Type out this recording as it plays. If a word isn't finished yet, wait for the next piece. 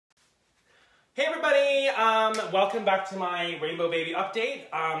Hey everybody, welcome back to my Rainbow Baby update.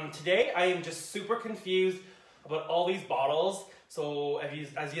 Today I am just super confused about all these bottles. So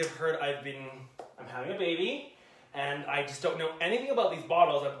as you have heard, I'm having a baby and I just don't know anything about these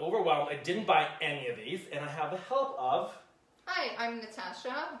bottles. I'm overwhelmed. I didn't buy any of these and I have the help of... Hi, I'm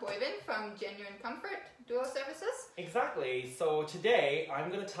Natasja Boivin from Genuine Comfort Doula Services. Exactly. So today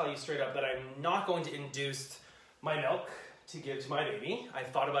I'm going to tell you straight up that I'm not going to induce my milk to give to my baby. I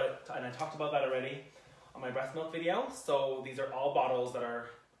thought about it and I talked about that already on my breast milk video. So these are all bottles that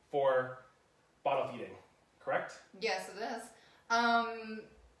are for bottle feeding, correct? Yes, it is.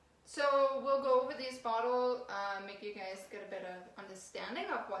 So we'll go over these bottles, make you guys get a better understanding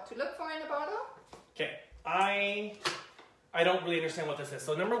of what to look for in a bottle. Okay, I don't really understand what this is.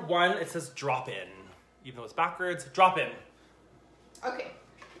 So number one, it says drop in. Even though it's backwards, drop in. Okay,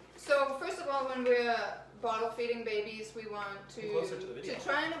 so first of all, when we're bottle feeding babies, we want to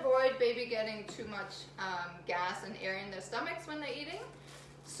try and avoid baby getting too much gas and air in their stomachs when they're eating.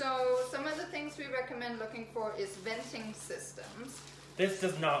 So some of the things we recommend looking for is venting systems. This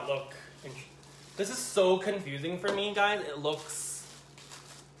does not look, this is so confusing for me, guys.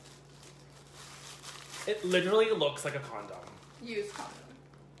 It literally looks like a condom. Use condom.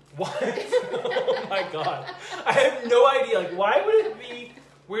 What? Oh my god. I have no idea. Like, why would it be?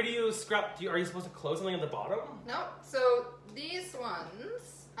 Where do you scrap? Are you supposed to close something at the bottom? No. So these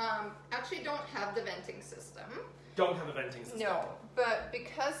ones actually don't have the venting system. Don't have a venting system. No, but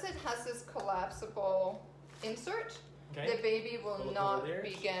because it has this collapsible insert, okay, the baby will not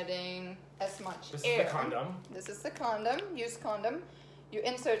be getting as much this air. This is the condom. This is the condom. Use condom. You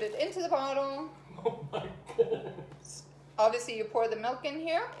insert it into the bottle. Oh my god. Obviously, you pour the milk in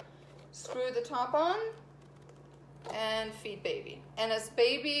here, screw the top on, and feed baby. And as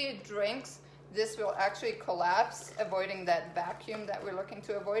baby drinks, this will actually collapse, avoiding that vacuum that we're looking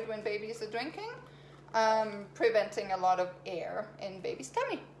to avoid when babies are drinking, preventing a lot of air in baby's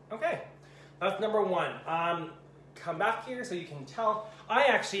tummy. Okay, that's number one. Come back here so you can tell. I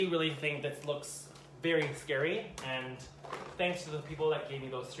actually really think this looks very scary, and thanks to the people that gave me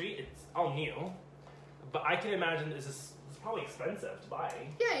those three, it's all new. But I can imagine this is probably expensive to buy.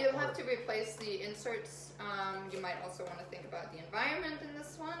 Yeah, you'll have to replace the inserts. You might also want to think about the environment in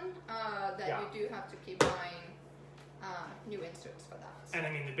this one, you do have to keep buying new inserts for that. And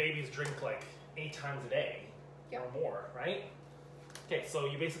I mean, the babies drink like 8 times a day or more, right? Okay, so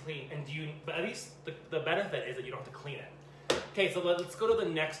you basically, but at least the benefit is that you don't have to clean it. Okay, so let's go to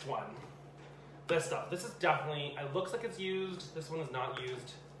the next one. This stuff. This is definitely, it looks like it's used. This one is not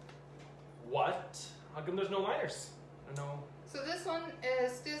used. What? How come there's no liners? No. So this one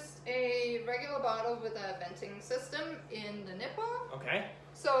is just a regular bottle with a venting system in the nipple. Okay.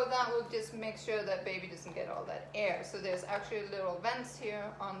 So that will just make sure that baby doesn't get all that air. So there's actually little vents here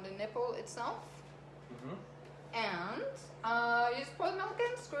on the nipple itself. Mm-hmm. And you just pour the milk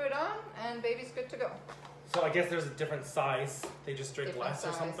in, screw it on, and baby's good to go. So I guess there's a different size. They just drink less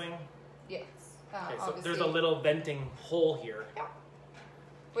or something? Yes. Okay, so there's a little venting hole here. Yeah.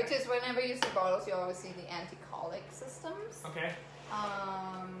 Which is whenever you see bottles, you always see the anti-colic systems. Okay.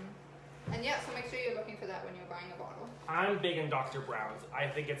 And yeah, so make sure you're looking for that when you're buying a bottle. I'm big in Dr. Brown's. I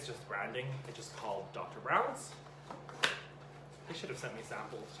think it's just branding. It's just called Dr. Brown's. They should have sent me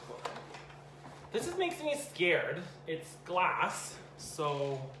samples. This makes me scared. It's glass,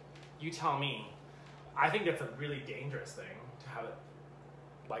 so you tell me. I think that's a really dangerous thing to have it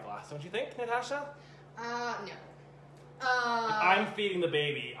by glass, don't you think, Natasja? No. If I'm feeding the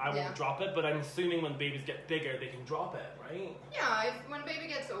baby, I won't drop it, but I'm assuming when babies get bigger, they can drop it, right? Yeah, when baby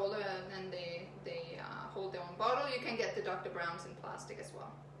gets older and they hold their own bottle, you can get the Dr. Brown's in plastic as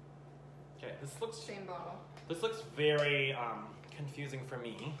well. Okay, this looks... Same bottle. This looks very confusing for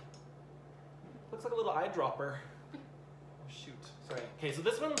me. Looks like a little eyedropper. Oh, shoot. Sorry. Okay, so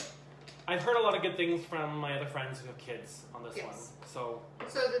this one, I've heard a lot of good things from my other friends who have kids on this one. So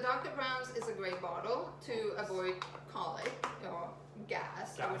the Dr. Brown's is a great bottle to avoid colic or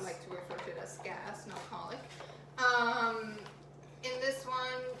gas. I would like to refer to it as gas, not colic. In this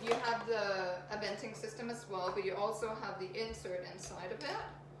one, you have a venting system as well, but you also have the insert inside of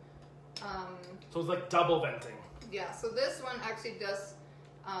it. So it's like double venting. Yeah, so this one actually does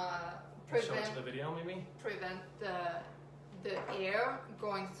Show it to the video, maybe? Prevent the air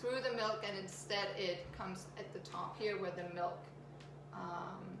going through the milk, and instead it comes at the top here where the milk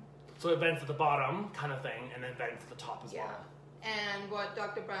so it vents at the bottom kind of thing, and then vents at the top as well. And what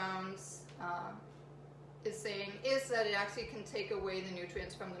Dr. Brown's is saying is that it actually can take away the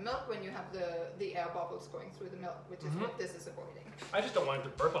nutrients from the milk when you have the air bubbles going through the milk, which is what this is avoiding. I just don't want it to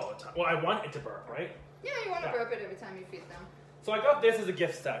burp all the time. Well, I want it to burp, right? Yeah, you want to burp it every time you feed them. So I got this as a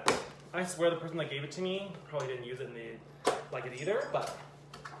gift set. I swear the person that gave it to me probably didn't use it and they like it either, but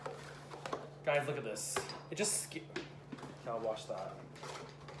guys, look at this. It just, I'll wash that.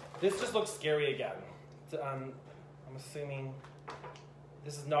 This just looks scary again. I'm assuming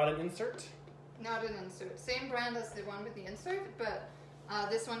this is not an insert? Not an insert. Same brand as the one with the insert, but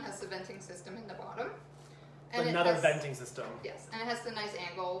this one has the venting system in the bottom. And another venting system. Yes, and it has the nice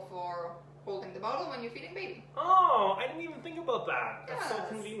angle for holding the bottle when you're feeding baby. Oh, I didn't even think about that. That's so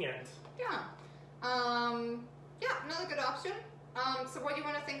convenient. Yeah. Yeah, another good option. So what you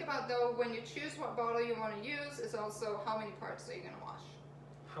want to think about though when you choose what bottle you want to use is also how many parts are you going to wash.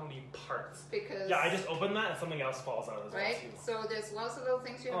 How many parts? Because yeah, I just opened that and something else falls out as well too. So there's lots of little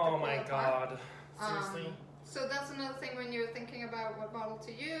things you have to pull apart. Oh my god. Seriously? So that's another thing when you're thinking about what bottle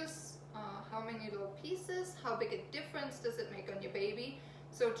to use. How many little pieces, how big a difference does it make on your baby?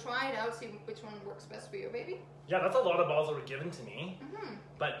 So try it out, see which one works best for your baby. Yeah, that's a lot of bottles that were given to me.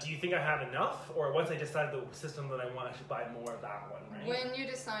 But do you think I have enough? Or once I decide the system that I want, I should buy more of that one, right? When you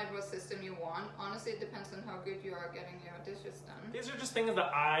decide what system you want, honestly, it depends on how good you are getting your dishes done. These are just things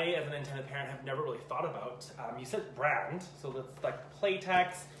that I, as an intended parent, have never really thought about. You said brand, so that's like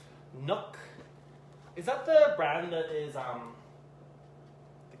Playtex, Nook. Is that the brand that is like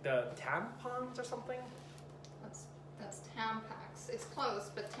the tampons or something? That's Tampax. It's close,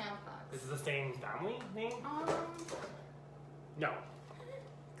 but Tampax. Is it the same family name? No.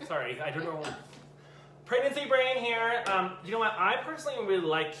 Sorry, I don't know. Pregnancy brain here. You know what? I personally really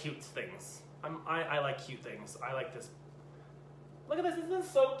like cute things. I like cute things. I like this. Look at this. Isn't this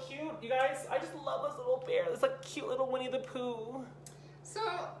so cute, you guys? I just love this little bear. It's like cute little Winnie the Pooh. So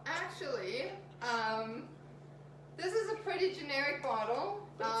actually, this is a pretty generic bottle.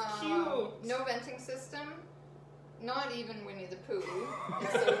 It's cute. No venting system. Not even Winnie the Pooh.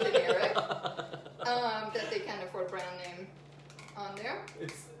 It's so generic that they can't afford brand name on there.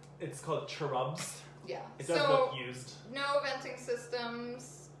 It's called Cherubs. Yeah. It does look used. No venting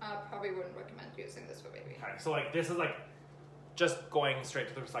systems. Probably wouldn't recommend using this for baby. Okay, so like this is like just going straight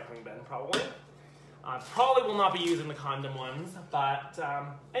to the recycling bin probably. Probably will not be using the condom ones, but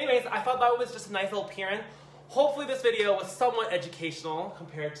anyways, I thought that was just a nice little peer-in. Hopefully this video was somewhat educational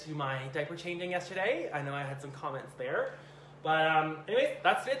compared to my diaper changing yesterday. I know I had some comments there. But anyways,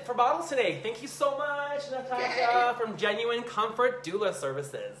 that's it for bottles today. Thank you so much, Natasja from Genuine Comfort Doula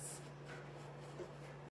Services.